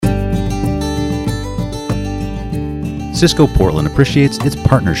Cisco Portland appreciates its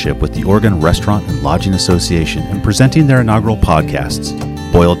partnership with the Oregon Restaurant and Lodging Association in presenting their inaugural podcasts,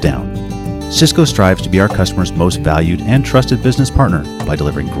 Boiled Down. Cisco strives to be our customers' most valued and trusted business partner by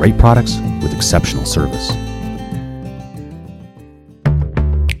delivering great products with exceptional service.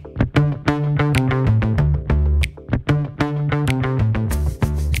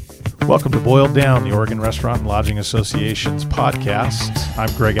 Welcome to Boiled Down, the Oregon Restaurant and Lodging Association's podcast.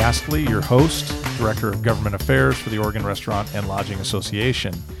 I'm Greg Astley, your host, Director of Government Affairs for the Oregon Restaurant and Lodging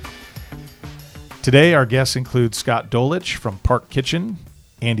Association. Today, our guests include Scott Dolich from Park Kitchen,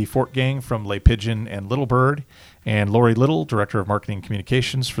 Andy Fortgang from Le Pigeon and Little Bird, and Lori Little, Director of Marketing and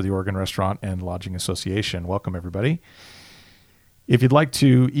Communications for the Oregon Restaurant and Lodging Association. Welcome, everybody. If you'd like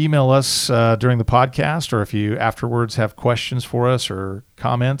to email us during the podcast, or if you afterwards have questions for us or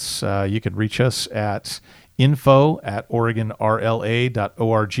comments, you can reach us at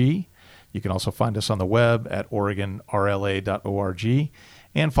info@oregonrla.org. You can also find us on the web at oregonrla.org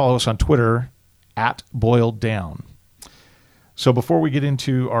and follow us on Twitter at Boiled Down. So before we get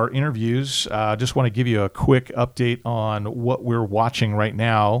into our interviews, I just want to give you a quick update on what we're watching right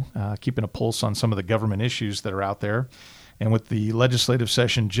now, keeping a pulse on some of the government issues that are out there. And with the legislative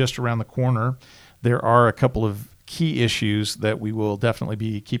session just around the corner, there are a couple of key issues that we will definitely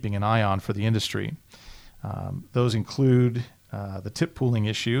be keeping an eye on for the industry. Those include the tip pooling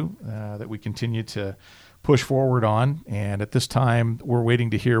issue that we continue to push forward on. And at this time, we're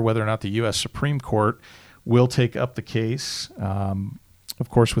waiting to hear whether or not the U.S. Supreme Court will take up the case. Of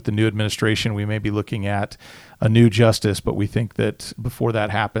course, with the new administration, we may be looking at a new justice, but we think that before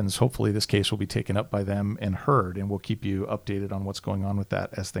that happens, hopefully this case will be taken up by them and heard, and we'll keep you updated on what's going on with that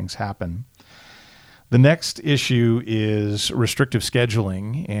as things happen. The next issue is restrictive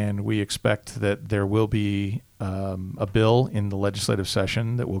scheduling, and we expect that there will be a bill in the legislative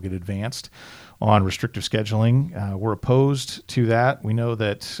session that will get advanced on restrictive scheduling. We're opposed to that. We know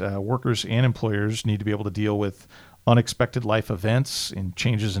that workers and employers need to be able to deal with unexpected life events and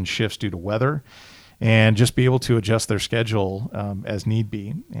changes in shifts due to weather, and just be able to adjust their schedule as need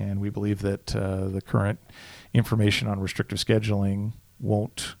be. And we believe that the current information on restrictive scheduling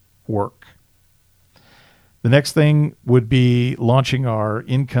won't work. The next thing would be launching our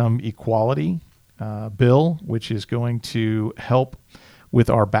income equality bill, which is going to help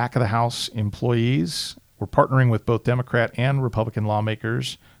with our back-of-the-house employees. We're partnering with both Democrat and Republican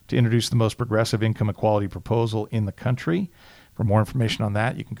lawmakers to introduce the most progressive income equality proposal in the country. For more information on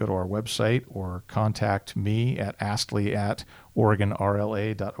that, you can go to our website or contact me at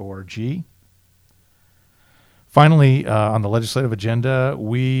astley@oregonrla.org. Finally, on the legislative agenda,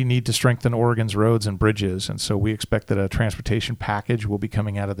 we need to strengthen Oregon's roads and bridges, and so we expect that a transportation package will be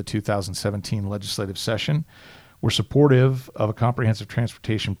coming out of the 2017 legislative session. We're supportive of a comprehensive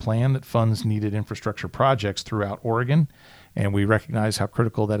transportation plan that funds needed infrastructure projects throughout Oregon, and we recognize how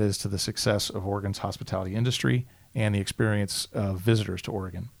critical that is to the success of Oregon's hospitality industry and the experience of visitors to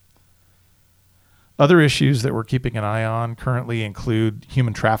Oregon. Other issues that we're keeping an eye on currently include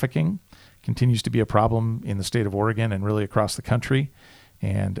human trafficking. Continues to be a problem in the state of Oregon and really across the country.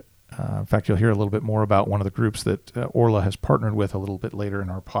 And in fact, you'll hear a little bit more about one of the groups that Orla has partnered with a little bit later in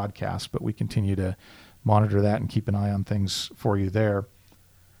our podcast, but we continue to monitor that and keep an eye on things for you there.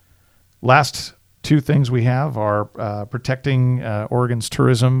 Last two things we have are protecting Oregon's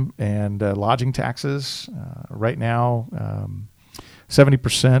tourism and lodging taxes. Right now,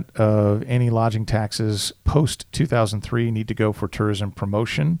 70% of any lodging taxes post-2003 need to go for tourism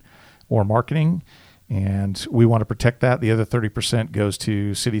promotion or marketing, and we want to protect that. The other 30% goes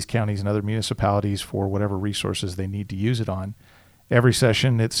to cities, counties, and other municipalities for whatever resources they need to use it on. Every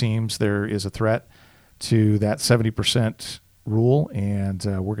session, it seems, there is a threat to that 70% rule, and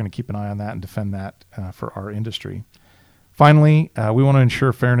we're going to keep an eye on that and defend that for our industry. Finally, we want to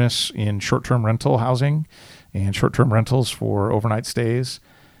ensure fairness in short-term rental housing and short-term rentals for overnight stays.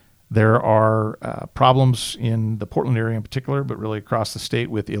 There are problems in the Portland area in particular, but really across the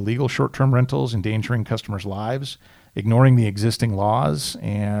state, with illegal short-term rentals endangering customers' lives, ignoring the existing laws,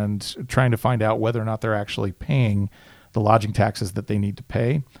 and trying to find out whether or not they're actually paying the lodging taxes that they need to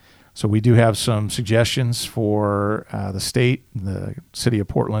pay. So we do have some suggestions for the state, the city of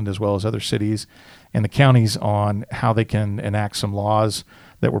Portland, as well as other cities and the counties on how they can enact some laws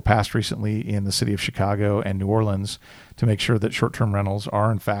that were passed recently in the city of Chicago and New Orleans to make sure that short-term rentals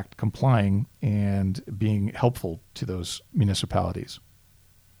are in fact complying and being helpful to those municipalities.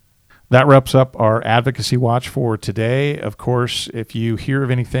 That wraps up our advocacy watch for today. Of course, if you hear of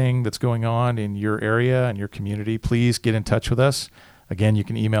anything that's going on in your area and your community, please get in touch with us. Again, you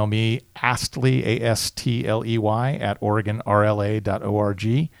can email me, Astley, A-S-T-L-E-Y, at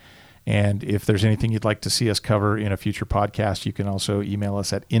oregonrla.org. And if there's anything you'd like to see us cover in a future podcast, you can also email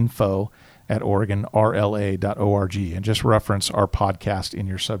us at info@OregonRLA.org and just reference our podcast in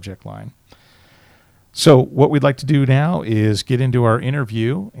your subject line. So what we'd like to do now is get into our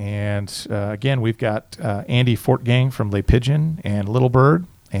interview. And again, we've got Andy Fortgang from Le Pigeon and Little Bird,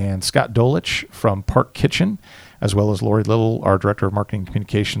 and Scott Dolich from Park Kitchen, as well as Lori Little, our Director of Marketing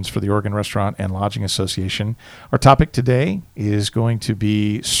Communications for the Oregon Restaurant and Lodging Association. Our topic today is going to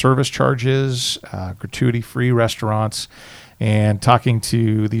be service charges, gratuity-free restaurants, and talking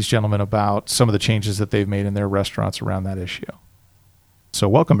to these gentlemen about some of the changes that they've made in their restaurants around that issue. So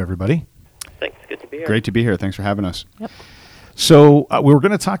welcome, everybody. Thanks. Good to be here. Great to be here. Thanks for having us. Yep. So we were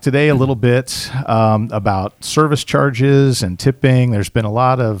going to talk today a little bit about service charges and tipping. There's been a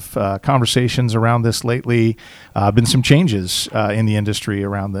lot of conversations around this lately. Been some changes in the industry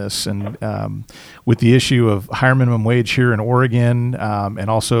around this, and with the issue of higher minimum wage here in Oregon, and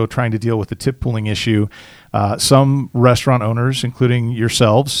also trying to deal with the tip pooling issue. Some restaurant owners, including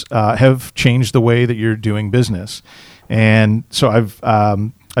yourselves, have changed the way that you're doing business. And so I've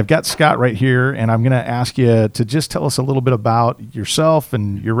got Scott right here, and I'm going to ask you to just tell us a little bit about yourself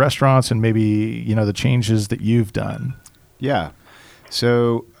and your restaurants, and maybe, you know, the changes that you've done. Yeah.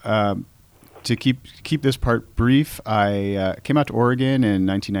 So to keep this part brief, I came out to Oregon in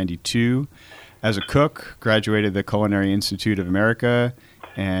 1992 as a cook, graduated the Culinary Institute of America,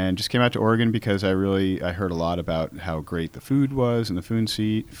 and just came out to Oregon because I heard a lot about how great the food was and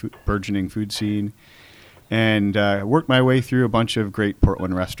the burgeoning food scene. And worked my way through a bunch of great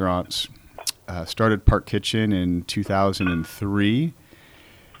Portland restaurants. Started Park Kitchen in 2003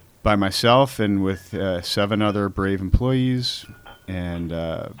 by myself and with 7 other brave employees, and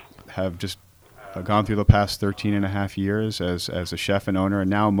have just gone through the past 13 and a half years as a chef and owner, and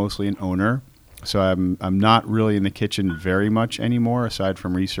now mostly an owner. So I'm not really in the kitchen very much anymore, aside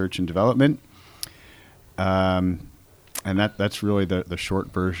from research and development. And that's really the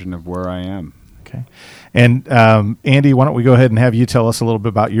short version of where I am. Okay. And Andy, why don't we go ahead and have you tell us a little bit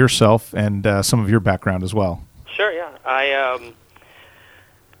about yourself and some of your background as well. Sure, yeah. I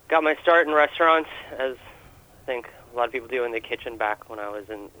got my start in restaurants, as I think a lot of people do, in the kitchen back when I was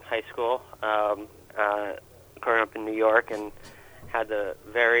in high school. Growing up in New York, and had the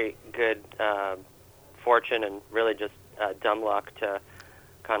very good fortune and really just dumb luck to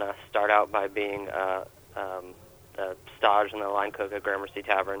kind of start out by being a stage in the line cook at Gramercy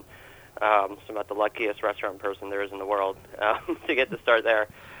Tavern. So I'm about the luckiest restaurant person there is in the world to get to start there.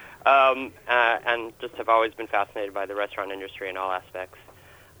 And just have always been fascinated by the restaurant industry in all aspects.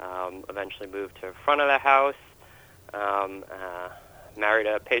 Eventually moved to front of the house, married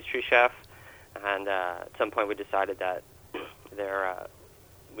a pastry chef, and at some point we decided that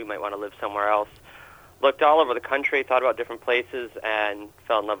we might want to live somewhere else. Looked all over the country, thought about different places, and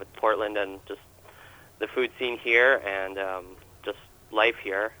fell in love with Portland and just the food scene here, and just life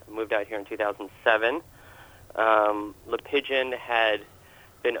here. Moved out here in 2007. Le Pigeon had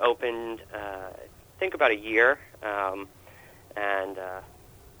been opened, I think, about a year, and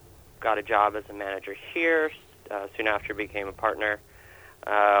got a job as a manager here. Soon after became a partner,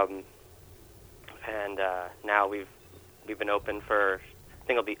 and now we've been open for, I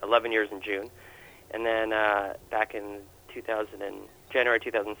think it'll be 11 years in June, and then back in January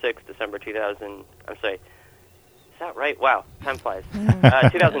 2006, December 2000. I'm sorry. Is that right? Wow, time flies.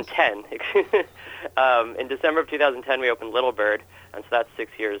 2010. In December of 2010, we opened Little Bird, and so that's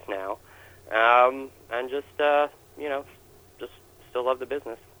 6 years now. And just just still love the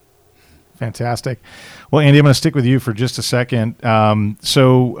business. Fantastic. Well, Andy, I'm going to stick with you for just a second.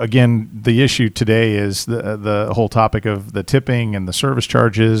 So again, the issue today is the whole topic of the tipping and the service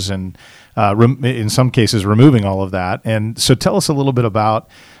charges, and in some cases removing all of that. And so tell us a little bit about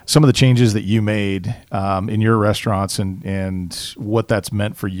some of the changes that you made in your restaurants, and what that's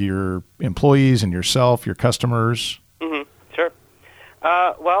meant for your employees and yourself, your customers. Mm-hmm. Sure.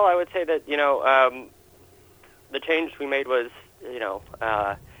 Well, I would say that, the change we made was,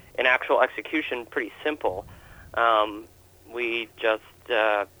 in actual execution, pretty simple. We just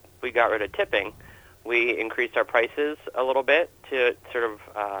we got rid of tipping. We increased our prices a little bit to sort of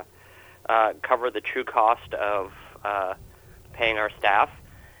cover the true cost of paying our staff,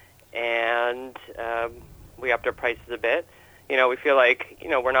 and we upped our prices a bit. We feel like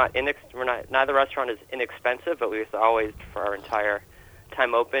neither restaurant is inexpensive, but we've always, for our entire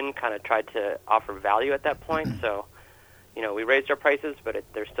time open, kind of tried to offer value at that point. So, we raised our prices, but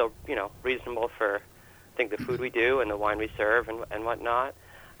they're still, reasonable for, I think, the food we do and the wine we serve and whatnot.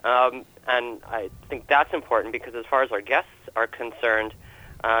 And I think that's important because as far as our guests are concerned,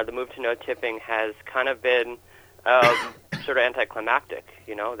 the move to no tipping has kind of been sort of anticlimactic.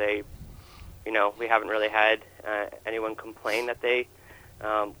 We haven't really had anyone complain that they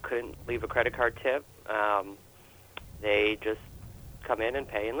couldn't leave a credit card tip. They just come in and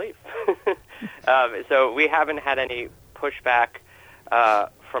pay and leave. So we haven't had any pushback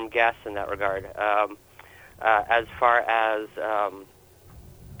from guests in that regard. As far as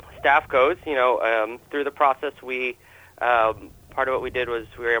staff goes, through the process, we part of what we did was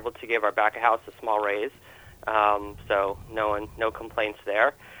we were able to give our back of house a small raise. So no complaints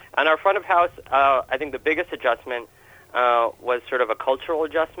there. On our front of house, I think the biggest adjustment was sort of a cultural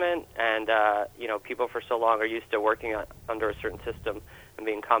adjustment, and people for so long are used to working under a certain system and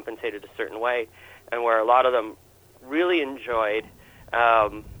being compensated a certain way, and where a lot of them really enjoyed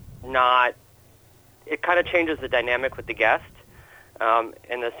it kind of changes the dynamic with the guest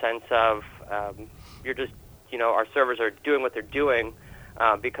in the sense of you're just, our servers are doing what they're doing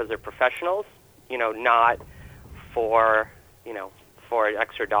because they're professionals, not for an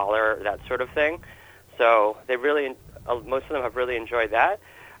extra dollar, that sort of thing. So they really, most of them have really enjoyed that.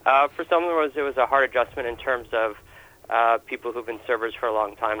 For some of them, it was a hard adjustment in terms of people who've been servers for a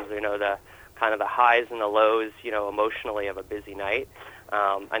long time. They know the kind of the highs and the lows, emotionally of a busy night,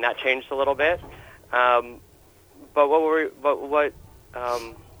 and that changed a little bit. But what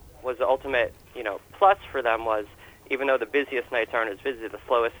was the ultimate, plus for them was, even though the busiest nights aren't as busy, the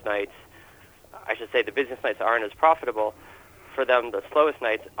slowest nights, I should say, the busiest nights aren't as profitable. For them, the slowest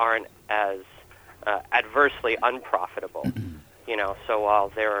nights aren't as adversely unprofitable. So while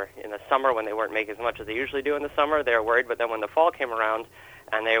they were in the summer when they weren't making as much as they usually do in the summer, they were worried. But then when the fall came around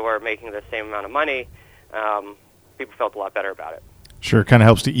and they were making the same amount of money, people felt a lot better about it. Sure, kind of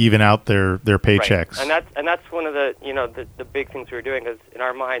helps to even out their paychecks. Right. And that's one of the the big things we were doing, because in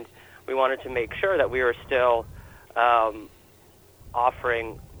our mind we wanted to make sure that we were still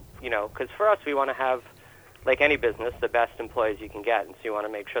offering, because for us we want to have, like any business, the best employees you can get, and so you want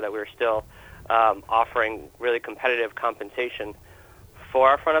to make sure that we're still offering really competitive compensation for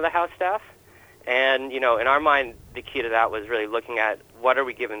our front of the house staff. And in our mind, the key to that was really looking at what are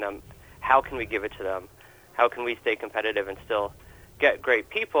we giving them, how can we give it to them, how can we stay competitive and still get great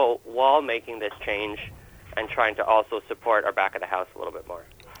people while making this change and trying to also support our back of the house a little bit more.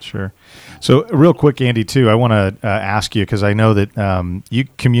 Sure. So real quick, Andy, too, I want to ask you, because I know that you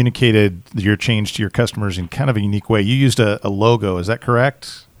communicated your change to your customers in kind of a unique way. You used a logo. Is that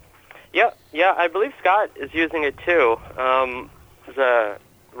correct? Yeah. I believe Scott is using it too. He's a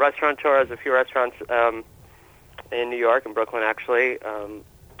restaurateur, has a few restaurants in New York and Brooklyn, actually,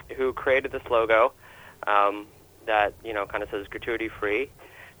 who created this logo that kind of says gratuity free.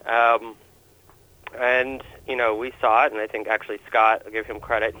 And we saw it, and I think actually Scott, I'll give him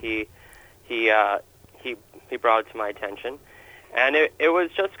credit, he brought it to my attention, and it was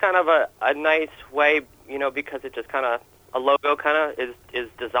just kind of a nice way, because it just kind of, a logo kind of is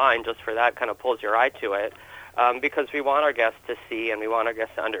designed just for that, kind of pulls your eye to it, because we want our guests to see and we want our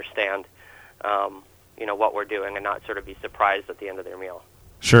guests to understand what we're doing and not sort of be surprised at the end of their meal.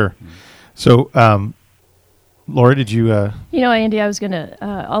 Sure. So Laura, did you? Andy, I was going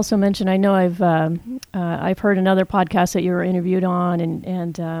to also mention. I know I've heard another podcast that you were interviewed on,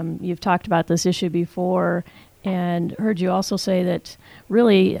 and you've talked about this issue before, and heard you also say that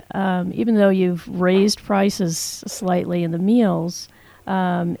really, even though you've raised prices slightly in the meals,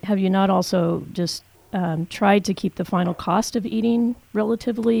 have you not also just tried to keep the final cost of eating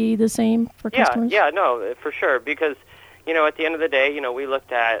relatively the same for customers? Yeah, no, for sure, because at the end of the day, we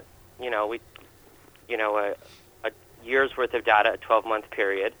looked at a year's worth of data, a 12-month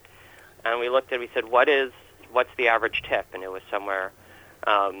period, and we said, what's the average tip? And it was somewhere,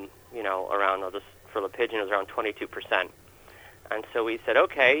 around, for Le Pigeon, it was around 22%. And so we said,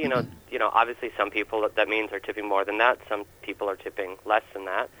 okay, obviously some people that means are tipping more than that. Some people are tipping less than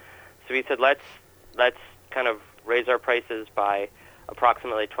that. So we said, let's kind of raise our prices by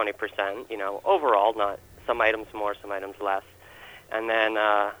approximately 20%, overall, not some items more, some items less. And then,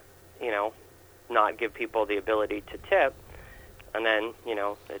 not give people the ability to tip. And then,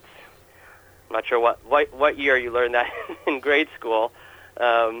 it's, I'm not sure what year you learned that in grade school,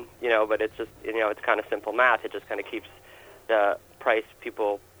 but it's just, it's kind of simple math. It just kind of keeps the price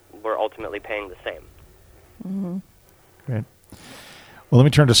people were ultimately paying the same. Mm-hmm. Great. Well, let me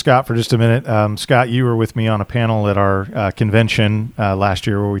turn to Scott for just a minute. Scott, you were with me on a panel at our convention last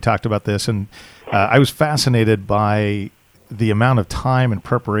year where we talked about this, and I was fascinated by the amount of time and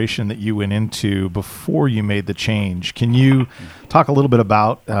preparation that you went into before you made the change. Can you talk a little bit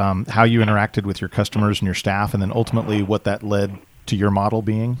about how you interacted with your customers and your staff, and then ultimately what that led to your model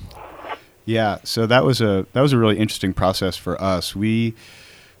being? Yeah, so that was a really interesting process for us. We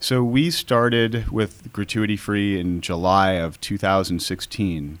So we started with gratuity free in July of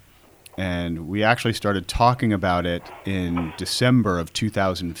 2016, and we actually started talking about it in December of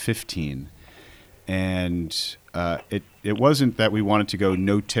 2015. And it wasn't that we wanted to go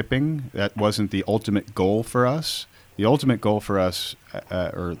no tipping. That wasn't the ultimate goal for us. The ultimate goal for us,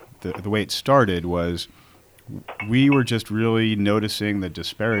 or the way it started, was we were just really noticing the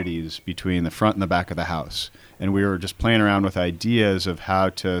disparities between the front and the back of the house. And we were just playing around with ideas of how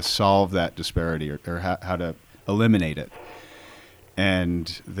to solve that disparity or how to eliminate it.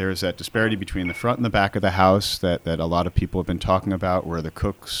 And there's that disparity between the front and the back of the house that a lot of people have been talking about, where the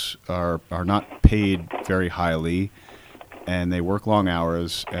cooks are not paid very highly and they work long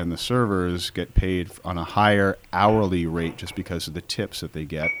hours, and the servers get paid on a higher hourly rate just because of the tips that they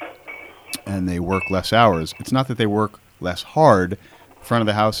get, and they work less hours. It's not that they work less hard. Front of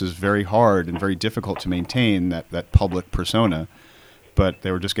the house is very hard and very difficult to maintain that public persona, but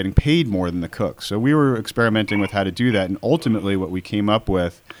they were just getting paid more than the cooks. So we were experimenting with how to do that, and ultimately what we came up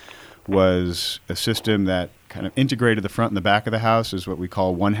with was a system that kind of integrated the front and the back of the house, is what we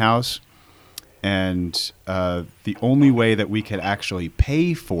call one house. And the only way that we could actually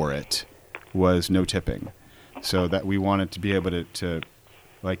pay for it was no tipping. So that we wanted to be able to,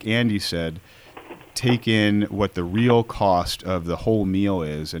 like Andy said, take in what the real cost of the whole meal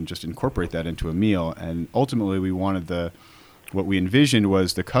is and just incorporate that into a meal. And ultimately we wanted what we envisioned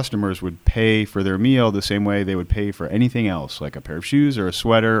was the customers would pay for their meal the same way they would pay for anything else, like a pair of shoes or a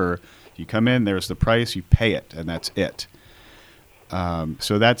sweater, or you come in, there's the price, you pay it, and that's it.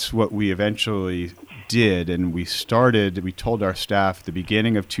 So that's what we eventually did, and we told our staff at the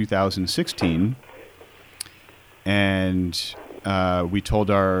beginning of 2016, and we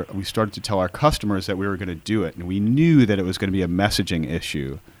started to tell our customers that we were going to do it, and we knew that it was going to be a messaging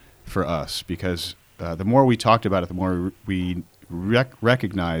issue for us, because the more we talked about it, the more we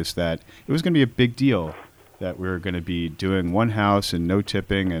recognized that it was going to be a big deal that we were going to be doing one house and no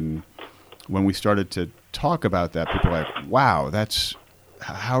tipping. And when we started to talk about that, people were like, wow,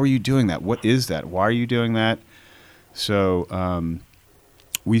 how are you doing that? What is that? Why are you doing that? So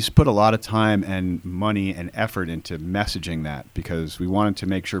we put a lot of time and money and effort into messaging that, because we wanted to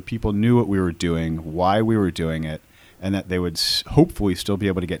make sure people knew what we were doing, why we were doing it, and that they would hopefully still be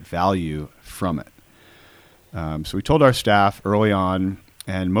able to get value from it. So we told our staff early on,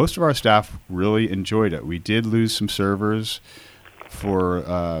 and most of our staff really enjoyed it. We did lose some servers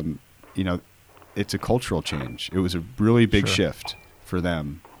for, it's a cultural change. It was a really big shift for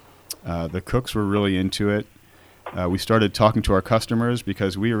them. The cooks were really into it. We started talking to our customers,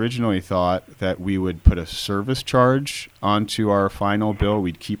 because we originally thought that we would put a service charge onto our final bill.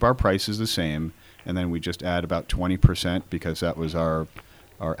 We'd keep our prices the same, and then we'd just add about 20%, because that was our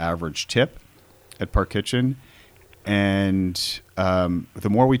average tip at Park Kitchen. And the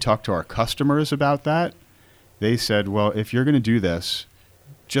more we talked to our customers about that, they said, well, if you're going to do this,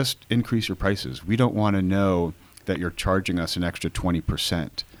 just increase your prices. We don't want to know that you're charging us an extra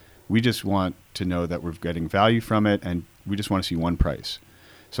 20%. We just want to know that we're getting value from it, and we just want to see one price.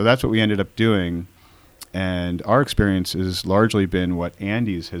 So that's what we ended up doing. And our experience has largely been what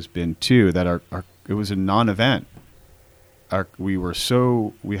Andy's has been too, that it was a non-event. We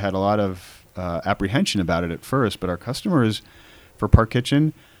had a lot of apprehension about it at first, but our customers for Park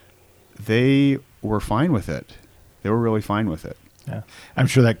Kitchen, they were fine with it. They were really fine with it. Yeah, I'm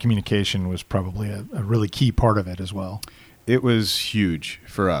sure that communication was probably a really key part of it as well. It was huge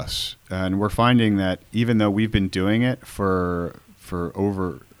for us, and we're finding that even though we've been doing it for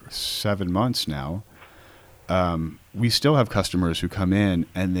over 7 months now, we still have customers who come in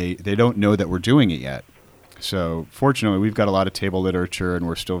and they don't know that we're doing it yet. So fortunately, we've got a lot of table literature, and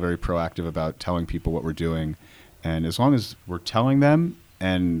we're still very proactive about telling people what we're doing. And as long as we're telling them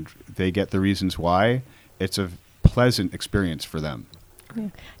and they get the reasons why, it's a pleasant experience for them.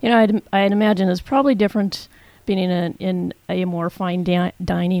 Yeah. I'd imagine it's probably different being in a more fine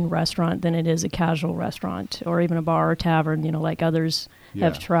dining restaurant than it is a casual restaurant, or even a bar or tavern, like others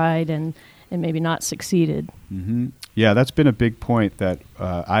have tried and maybe not succeeded. Mm-hmm. Yeah, that's been a big point that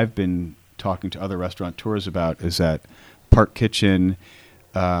I've been talking to other restaurateurs about, is that Park Kitchen,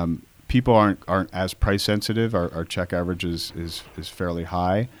 people aren't as price sensitive. Our check average is fairly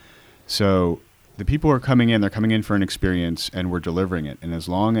high. So the people who are coming in, they're coming in for an experience, and we're delivering it. And as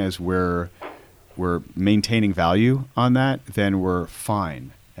long as we're maintaining value on that, then we're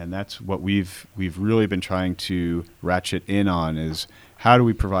fine. And that's what we've really been trying to ratchet in on, is how do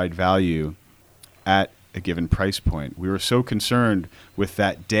we provide value at a given price point. We were so concerned with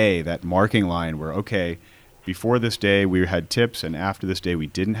that day, that marking line where, okay, before this day we had tips and after this day we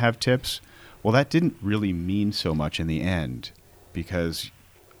didn't have tips. Well, that didn't really mean so much in the end, because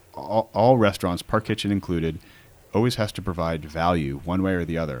all restaurants, Park Kitchen included, always has to provide value one way or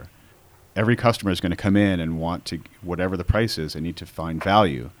the other. Every customer is going to come in and want to, whatever the price is, they need to find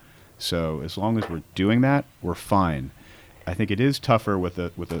value. So as long as we're doing that, we're fine. I think it is tougher with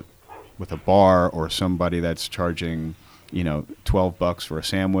a bar or somebody that's charging, $12 for a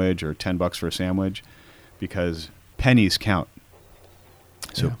sandwich or $10 for a sandwich, because pennies count.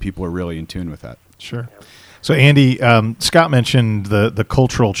 So people are really in tune with that. Sure. So Andy, Scott mentioned the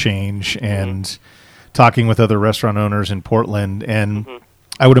cultural change and talking with other restaurant owners in Portland, and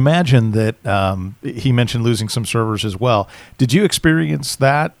I would imagine that he mentioned losing some servers as well. Did you experience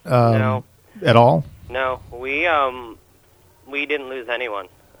that No. at all? No, we didn't lose anyone.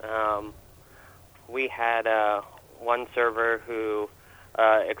 We had one server who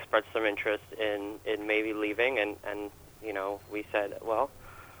expressed some interest in maybe leaving, and we said, well,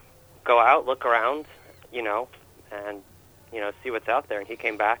 go out, look around, and see what's out there. And he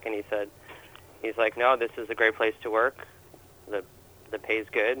came back and he's like, no, this is a great place to work. The pay's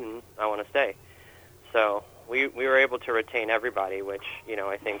good, and I want to stay. So we were able to retain everybody, which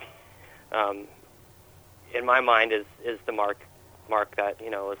I think in my mind is the mark that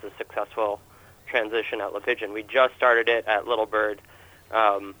is a successful transition at Le Pigeon. We just started it at Little Bird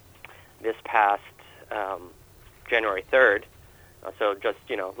this past January 3rd, so just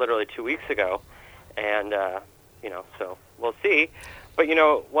literally 2 weeks ago, and so we'll see. But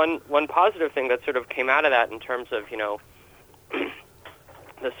one positive thing that sort of came out of that in terms of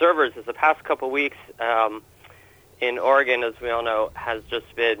the servers is the past couple weeks in Oregon, as we all know, has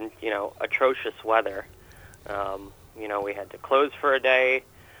just been atrocious weather. We had to close for a day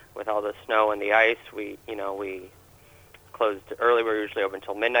with all the snow and the ice. We closed early. We were usually open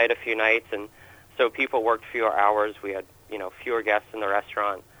until midnight a few nights, and so people worked fewer hours. We had fewer guests in the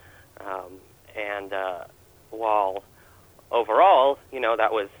restaurant, and while overall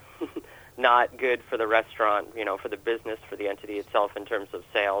that was not good for the restaurant, for the business, for the entity itself in terms of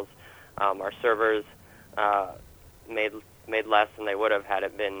sales. Our servers made less than they would have had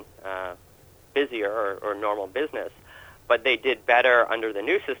it been busier or normal business, but they did better under the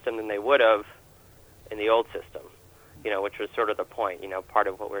new system than they would have in the old system, which was sort of the point. Part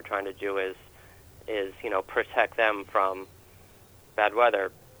of what we're trying to do is protect them from bad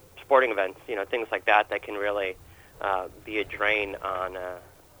weather, sporting events, things like that can really be a drain on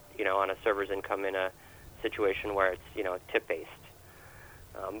on a server's income in a situation where it's tip-based.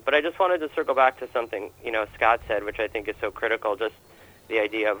 But I just wanted to circle back to something, Scott said, which I think is so critical, just the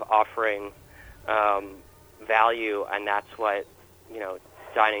idea of offering value, and that's what,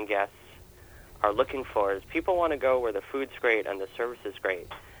 dining guests are looking for, is people want to go where the food's great and the service is great.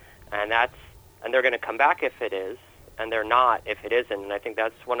 And they're going to come back if it is, and they're not if it isn't. And I think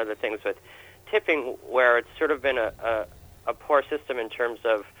that's one of the things with tipping where it's sort of been a poor system in terms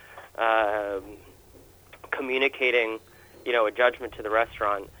of communicating, a judgment to the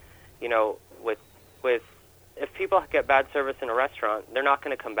restaurant. With if people get bad service in a restaurant, they're not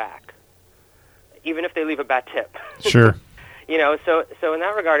going to come back, even if they leave a bad tip. Sure. So in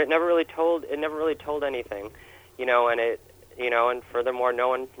that regard, it never really told anything, and and furthermore, no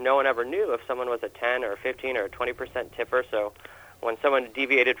one ever knew if someone was a 10 or a 15 or a 20% tipper. So when someone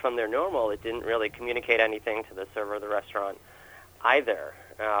deviated from their normal, it didn't really communicate anything to the server of the restaurant either.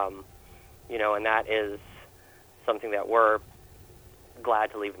 And that is something that we're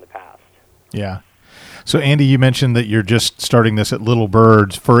glad to leave in the past. Yeah. So, Andy, you mentioned that you're just starting this at Little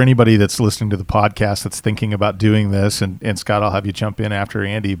Bird. For anybody that's listening to the podcast that's thinking about doing this, and Scott, I'll have you jump in after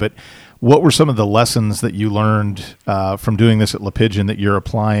Andy, but what were some of the lessons that you learned from doing this at Le Pigeon that you're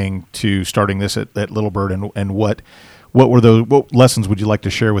applying to starting this at Little Bird, and what lessons would you like to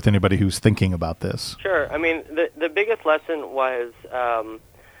share with anybody who's thinking about this? Sure. I mean, the biggest lesson was,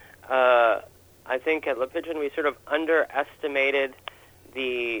 I think at Le Pigeon we sort of underestimated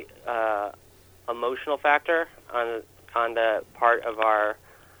the emotional factor on the part of our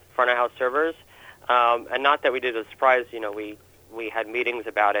front of house servers, and not that we did a surprise. We had meetings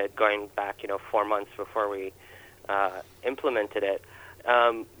about it going back 4 months before we implemented it,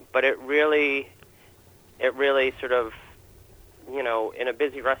 but it really sort of, in a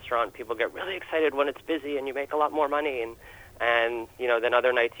busy restaurant, people get really excited when it's busy and you make a lot more money, and then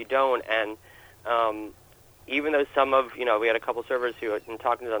other nights you don't. And even though some of, we had a couple servers who, in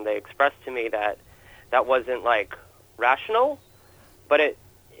talking to them, they expressed to me that wasn't like rational, but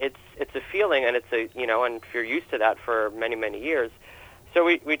it's a feeling, and it's a, and if you're used to that for many, many years. So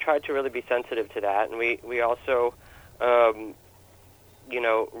we tried to really be sensitive to that, and we also,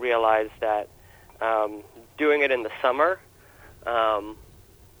 realized that doing it in the summer,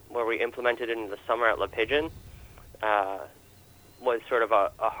 where we implemented it in the summer at Le Pigeon, was sort of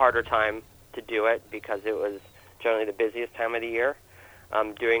a harder time to do it because it was generally the busiest time of the year.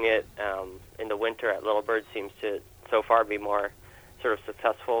 Doing it in the winter at Little Bird seems to so far be more sort of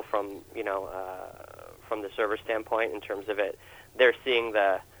successful from the server standpoint in terms of it. They're seeing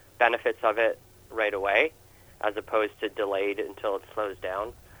the benefits of it right away, as opposed to delayed until it slows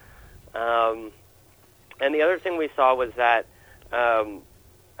down. And the other thing we saw was that,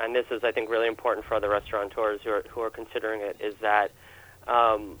 and this is I think really important for other restaurateurs who are considering it, is that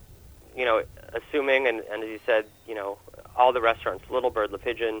assuming and as you said, all the restaurants, Little Bird, Le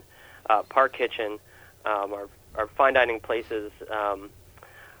Pigeon, Park Kitchen, are fine dining places,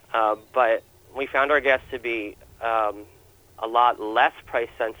 but we found our guests to be a lot less price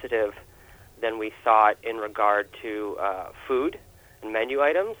sensitive than we thought in regard to food and menu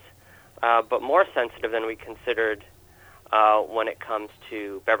items, but more sensitive than we considered when it comes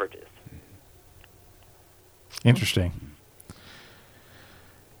to beverages. Interesting.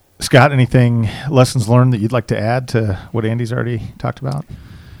 Scott, anything lessons learned that you'd like to add to what Andy's already talked about?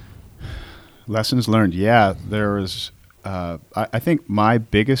 Lessons learned, yeah. There was, I think my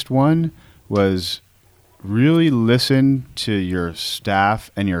biggest one was really listen to your staff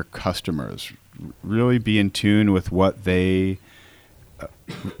and your customers. Really be in tune with what they,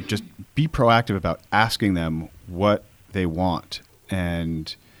 just be proactive about asking them what they want,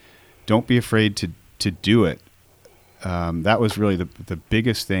 and don't be afraid to do it. That was really the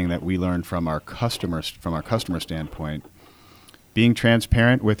biggest thing that we learned from our customer standpoint. Being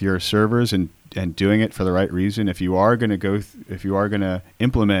transparent with your servers and doing it for the right reason. If you are going to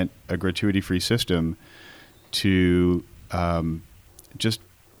implement a gratuity-free system, to just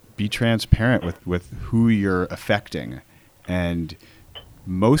be transparent with who you're affecting, and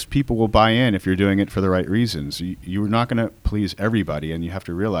most people will buy in if you're doing it for the right reasons. You're not going to please everybody, and you have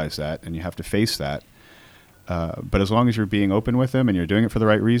to realize that, and you have to face that. But as long as you're being open with them and you're doing it for the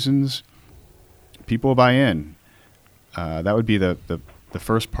right reasons, people will buy in. That would be the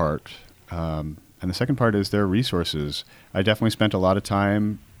first part. And the second part is their resources. I definitely spent a lot of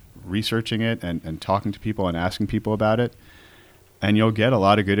time researching it and talking to people and asking people about it. And you'll get a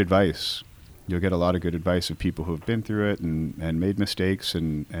lot of good advice. You'll get a lot of good advice of people who have been through it and made mistakes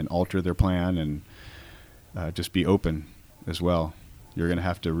and alter their plan, and just be open as well. You're going to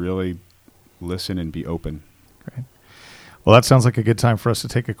have to really listen and be open. Great. Well, that sounds like a good time for us to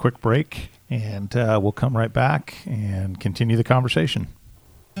take a quick break, and we'll come right back and continue the conversation.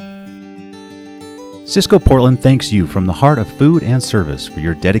 Sysco Portland thanks you from the heart of food and service for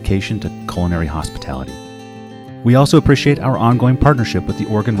your dedication to culinary hospitality. We also appreciate our ongoing partnership with the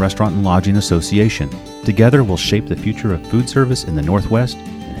Oregon Restaurant and Lodging Association. Together, we'll shape the future of food service in the Northwest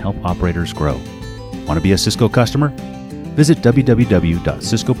and help operators grow. Want to be a Sysco customer? Visit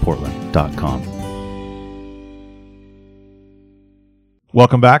www.syscoportland.com.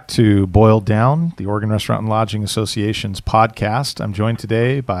 Welcome back to Boiled Down, the Oregon Restaurant and Lodging Association's podcast. I'm joined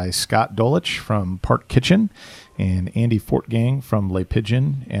today by Scott Dolich from Park Kitchen and Andy Fortgang from Le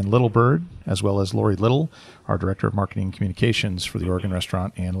Pigeon and Little Bird, as well as Lori Little, our Director of Marketing and Communications for the Oregon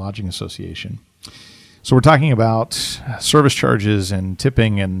Restaurant and Lodging Association. So we're talking about service charges and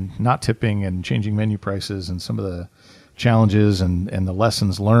tipping and not tipping and changing menu prices and some of the challenges and the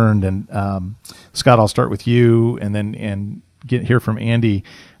lessons learned. And Scott, I'll start with you and hear from Andy.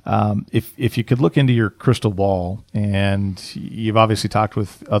 If you could look into your crystal ball, and you've obviously talked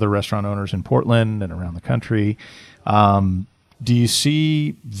with other restaurant owners in Portland and around the country, do you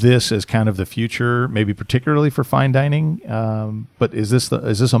see this as kind of the future, maybe particularly for fine dining? But is this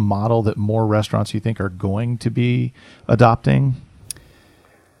a model that more restaurants you think are going to be adopting?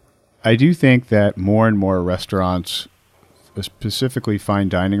 I do think that more and more restaurants, specifically fine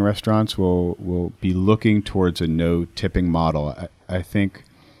dining restaurants, will be looking towards a no tipping model. I think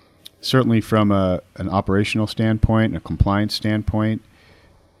certainly from an operational standpoint, a compliance standpoint,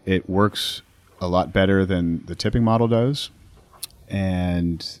 it works a lot better than the tipping model does.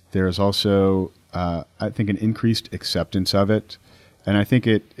 And there's also, I think, an increased acceptance of it. And I think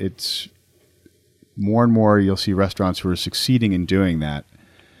it's more and more you'll see restaurants who are succeeding in doing that.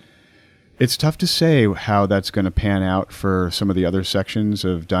 It's tough to say how that's going to pan out for some of the other sections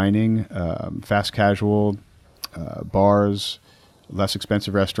of dining, fast casual, bars, less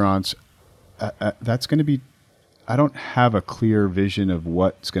expensive restaurants. That's going to be, I don't have a clear vision of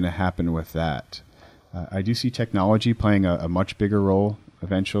what's going to happen with that. I do see technology playing a much bigger role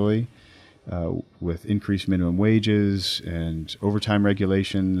eventually, with increased minimum wages and overtime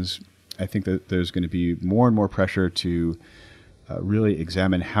regulations. I think that there's going to be more and more pressure to really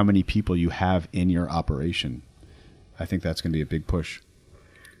examine how many people you have in your operation. I think that's going to be a big push.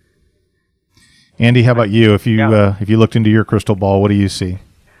 Andy, how about you? If you Yeah. if you looked into your crystal ball, what do you see?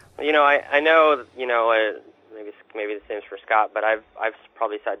 I know, maybe the same is for Scott, but I've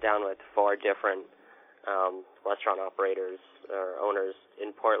probably sat down with 4 different restaurant operators or owners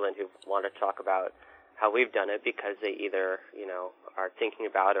in Portland who want to talk about how we've done it, because they either, are thinking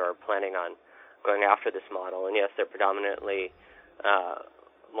about or are planning on going after this model. And yes, they're predominantly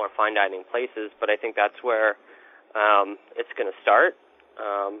more fine dining places, but I think that's where it's going to start.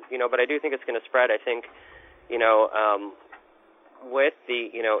 But I do think it's going to spread. I think, with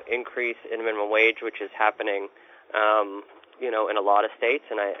the, increase in minimum wage, which is happening, in a lot of states,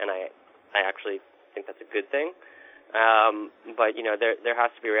 and I actually think that's a good thing. But there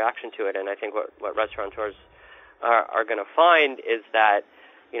has to be a reaction to it, and I think what restaurateurs are going to find is that,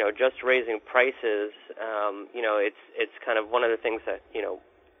 just raising prices, it's kind of one of the things that,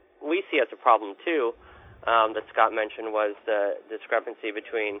 we see as a problem too, that Scott mentioned, was the discrepancy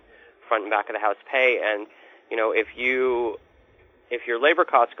between front and back of the house pay. And, if your labor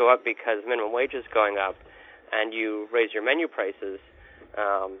costs go up because minimum wage is going up and you raise your menu prices,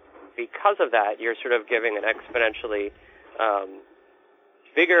 because of that, you're sort of giving an exponentially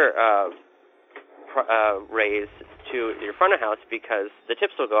bigger raise to your front of house, because the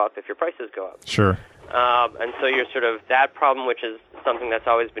tips will go up if your prices go up. Sure. And so you're sort of that problem, which is something that's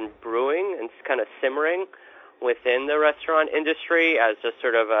always been brewing and kind of simmering within the restaurant industry as just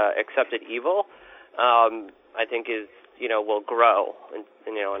sort of accepted evil, I think will grow and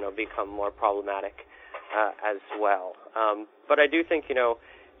it'll become more problematic as well. But I do think, you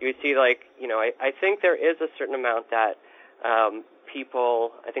see, I think there is a certain amount that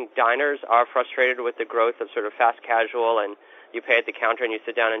people, I think diners are frustrated with the growth of sort of fast casual, and you pay at the counter and you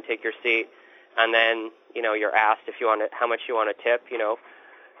sit down and take your seat, and then, you're asked how much you want to tip,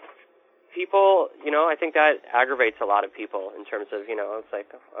 People, I think that aggravates a lot of people in terms of, it's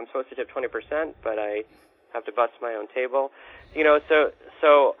like, I'm supposed to tip 20%, but I have to bust my own table. So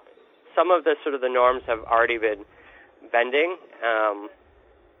some of the sort of the norms have already been bending,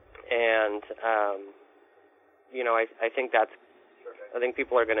 I think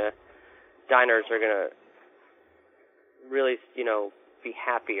people are diners are going to really, be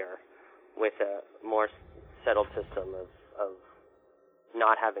happier with a more settled system of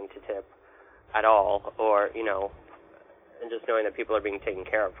not having to tip at all, or, and just knowing that people are being taken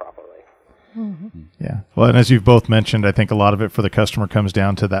care of properly. Mm-hmm. Yeah. Well, and as you've both mentioned, I think a lot of it for the customer comes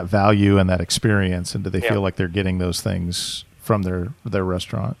down to that value and that experience, and do they feel like they're getting those things from their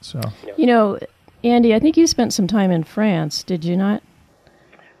restaurant? So, Andy, I think you spent some time in France, did you not?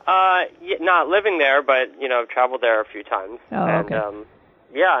 Not living there, but I've traveled there a few times. Oh, okay.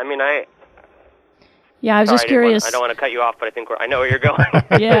 I was just curious. I don't want to cut you off, but I think I know where you're going.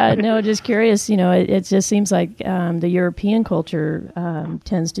 Yeah, no, just curious. It just seems like the European culture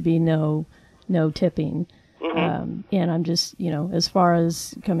tends to be no tipping. Mm-hmm. And I'm just, as far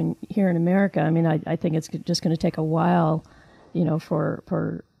as coming here in America, I think it's just going to take a while,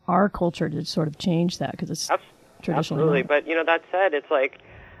 for our culture to sort of change that, because it's traditionally absolutely. But that said, it's like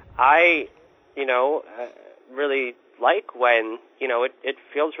I, really like when it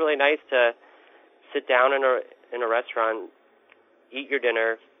feels really nice to sit down in a restaurant, eat your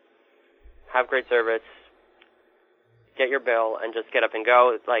dinner, have great service, get your bill, and just get up and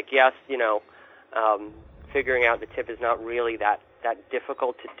go. It's like, yes, figuring out the tip is not really that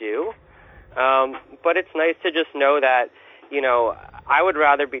difficult to do, but it's nice to just know that, I would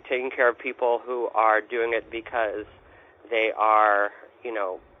rather be taking care of people who are doing it because they are,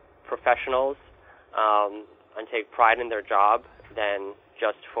 professionals and take pride in their job than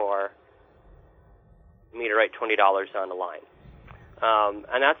just for me to write $20 on the line.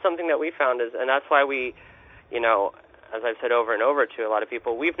 And that's something that we found and that's why we, as I've said over and over to a lot of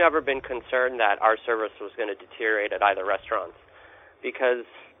people, we've never been concerned that our service was going to deteriorate at either restaurants, because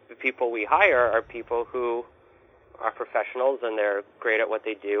the people we hire are people who are professionals and they're great at what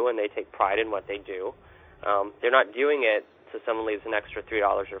they do and they take pride in what they do. They're not doing it so someone leaves an extra $3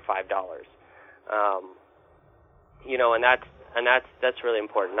 or $5. And that's really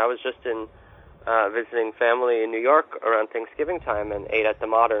important. I was just visiting family in New York around Thanksgiving time and ate at the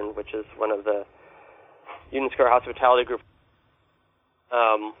Modern, which is one of the Union Square hospitality groups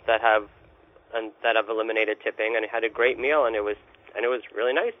that have eliminated tipping, and had a great meal, and it was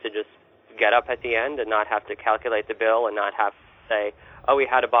really nice to just get up at the end and not have to calculate the bill and not have to say, oh, we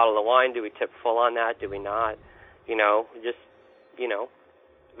had a bottle of wine, do we tip full on that, do we not?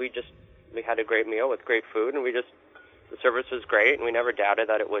 We had a great meal with great food, and the service was great, and we never doubted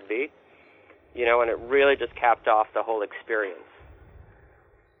that it would be. And it really just capped off the whole experience.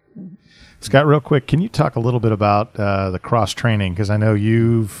 Scott, real quick, can you talk a little bit about the cross-training? Because I know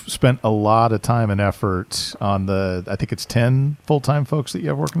you've spent a lot of time and effort on I think it's 10 full-time folks that you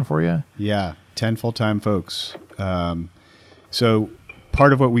have working for you? Yeah, 10 full-time folks. So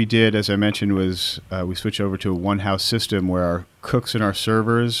part of what we did, as I mentioned, was we switched over to a one-house system where our cooks and our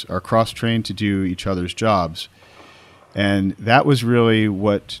servers are cross-trained to do each other's jobs. And that was really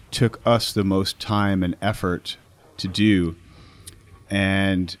what took us the most time and effort to do.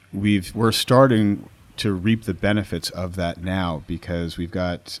 And we're starting to reap the benefits of that now, because we've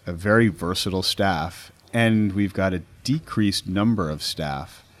got a very versatile staff and we've got a decreased number of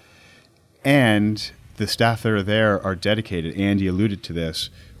staff. And the staff that are there are dedicated. Andy alluded to this,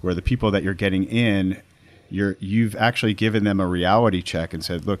 where the people that you're getting in, you've actually given them a reality check and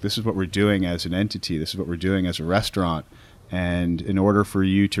said, look, this is what we're doing as an entity. This is what we're doing as a restaurant. And in order for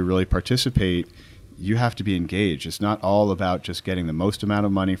you to really participate, you have to be engaged. It's not all about just getting the most amount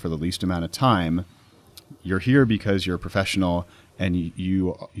of money for the least amount of time. You're here because you're a professional and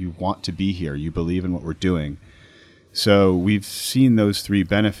you want to be here. You believe in what we're doing. So we've seen those three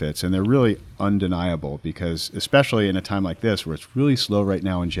benefits, and they're really undeniable, because especially in a time like this where it's really slow right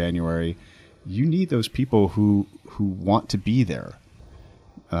now in January, you need those people who want to be there,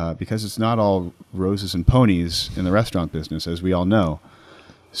 because it's not all roses and ponies in the restaurant business, as we all know.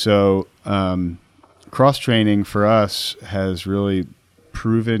 So cross-training for us has really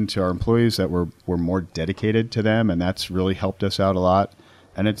proven to our employees that we're more dedicated to them, and that's really helped us out a lot.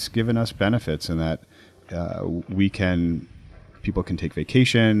 And it's given us benefits in that people can take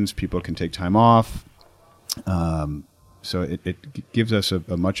vacations, people can take time off. So it gives us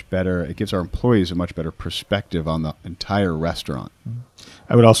it gives our employees a much better perspective on the entire restaurant.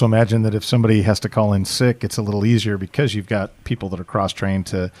 I would also imagine that if somebody has to call in sick, it's a little easier because you've got people that are cross-trained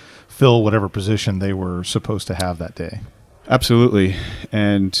to fill whatever position they were supposed to have that day. Absolutely.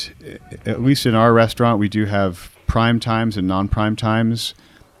 And at least in our restaurant, we do have prime times and non-prime times,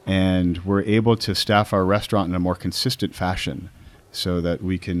 and we're able to staff our restaurant in a more consistent fashion so that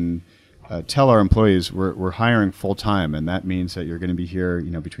we can tell our employees we're hiring full-time, and that means that you're going to be here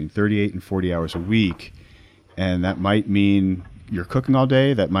between 38 and 40 hours a week. And that might mean you're cooking all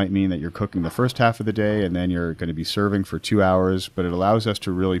day. That might mean that you're cooking the first half of the day, and then you're going to be serving for 2 hours. But it allows us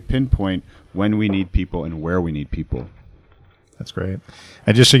to really pinpoint when we need people and where we need people. That's great.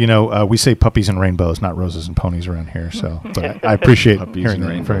 And just so you know, we say puppies and rainbows, not roses and ponies around here. So, but I appreciate hearing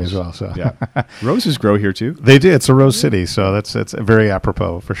that from you as well. So, yeah, roses grow here too. They do. It's a rose city, so that's very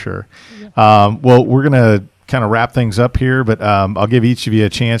apropos for sure. Well, we're gonna kind of wrap things up here, but I'll give each of you a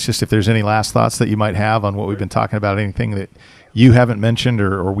chance, just if there's any last thoughts that you might have on what we've been talking about, anything that you haven't mentioned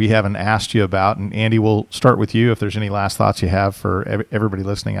or we haven't asked you about. And Andy, we'll start with you if there's any last thoughts you have for everybody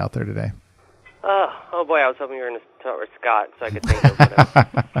listening out there today. Oh boy, I was hoping you were going to start with Scott so I could think of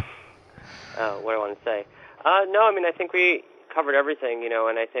what I want to say. No, I mean, I think we covered everything,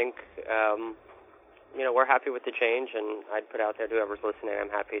 and I think, we're happy with the change, and I'd put out there to whoever's listening, I'm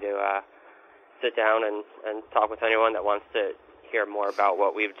happy to sit down and talk with anyone that wants to hear more about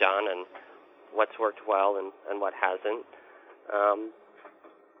what we've done and what's worked well and what hasn't.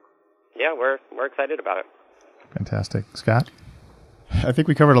 We're excited about it. Fantastic. Scott? I think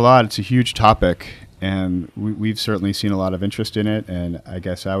we covered a lot. It's a huge topic, and we've certainly seen a lot of interest in it. And I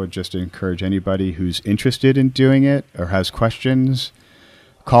guess I would just encourage anybody who's interested in doing it or has questions,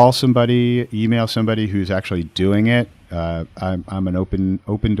 call somebody, email somebody who's actually doing it. I'm an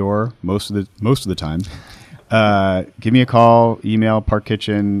open door most of the time. Give me a call, email Park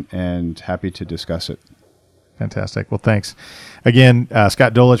Kitchen, and happy to discuss it. Fantastic. Well, thanks. Again,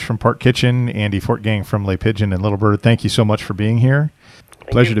 Scott Dolich from Park Kitchen, Andy Fortgang from Le Pigeon and Little Bird, thank you so much for being here.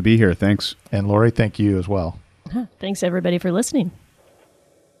 Pleasure to be here. Thanks. And Lori, thank you as well. Thanks, everybody, for listening.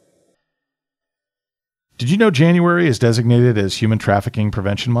 Did you know January is designated as Human Trafficking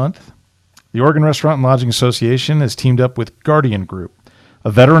Prevention Month? The Oregon Restaurant and Lodging Association has teamed up with Guardian Group,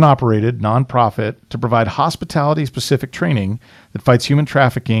 a veteran-operated nonprofit, to provide hospitality-specific training that fights human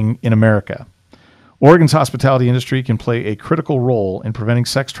trafficking in America. Oregon's hospitality industry can play a critical role in preventing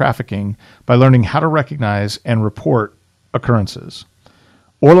sex trafficking by learning how to recognize and report occurrences.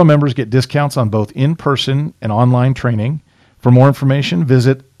 Orla members get discounts on both in-person and online training. For more information,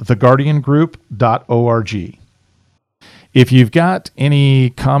 visit theguardiangroup.org. If you've got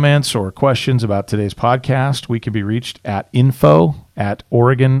any comments or questions about today's podcast, we can be reached at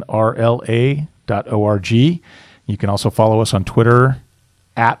info@oregonrla.org. You can also follow us on Twitter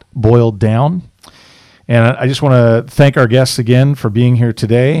 @BoiledDown. And I just want to thank our guests again for being here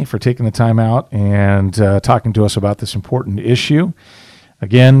today, for taking the time out and talking to us about this important issue.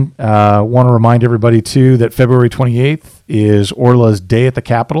 Again, want to remind everybody, too, that February 28th is Orla's Day at the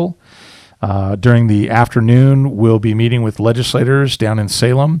Capitol. During the afternoon, we'll be meeting with legislators down in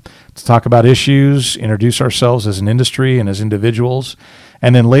Salem to talk about issues, introduce ourselves as an industry and as individuals.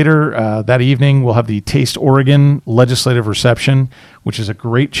 And then later that evening, we'll have the Taste Oregon legislative reception, which is a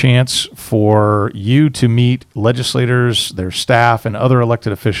great chance for you to meet legislators, their staff, and other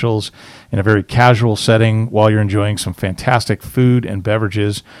elected officials in a very casual setting while you're enjoying some fantastic food and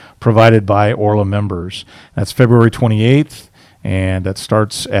beverages provided by Orla members. That's February 28th. And that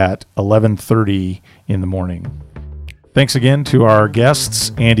starts at 11:30 in the morning. Thanks again to our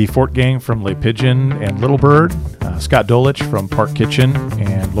guests, Andy Fortgang from Le Pigeon and Little Bird, Scott Dolich from Park Kitchen,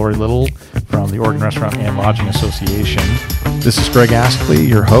 and Lori Little from the Oregon Restaurant and Lodging Association. This is Greg Astley,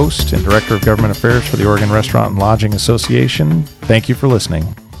 your host and Director of Government Affairs for the Oregon Restaurant and Lodging Association. Thank you for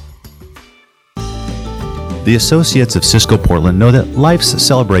listening. The associates of Sysco Portland know that life's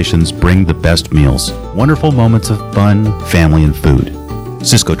celebrations bring the best meals, wonderful moments of fun, family, and food.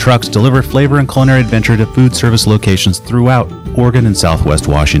 Sysco trucks deliver flavor and culinary adventure to food service locations throughout Oregon and Southwest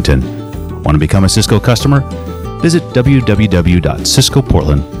Washington. Want to become a Sysco customer? Visit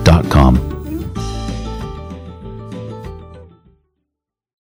www.syscoportland.com.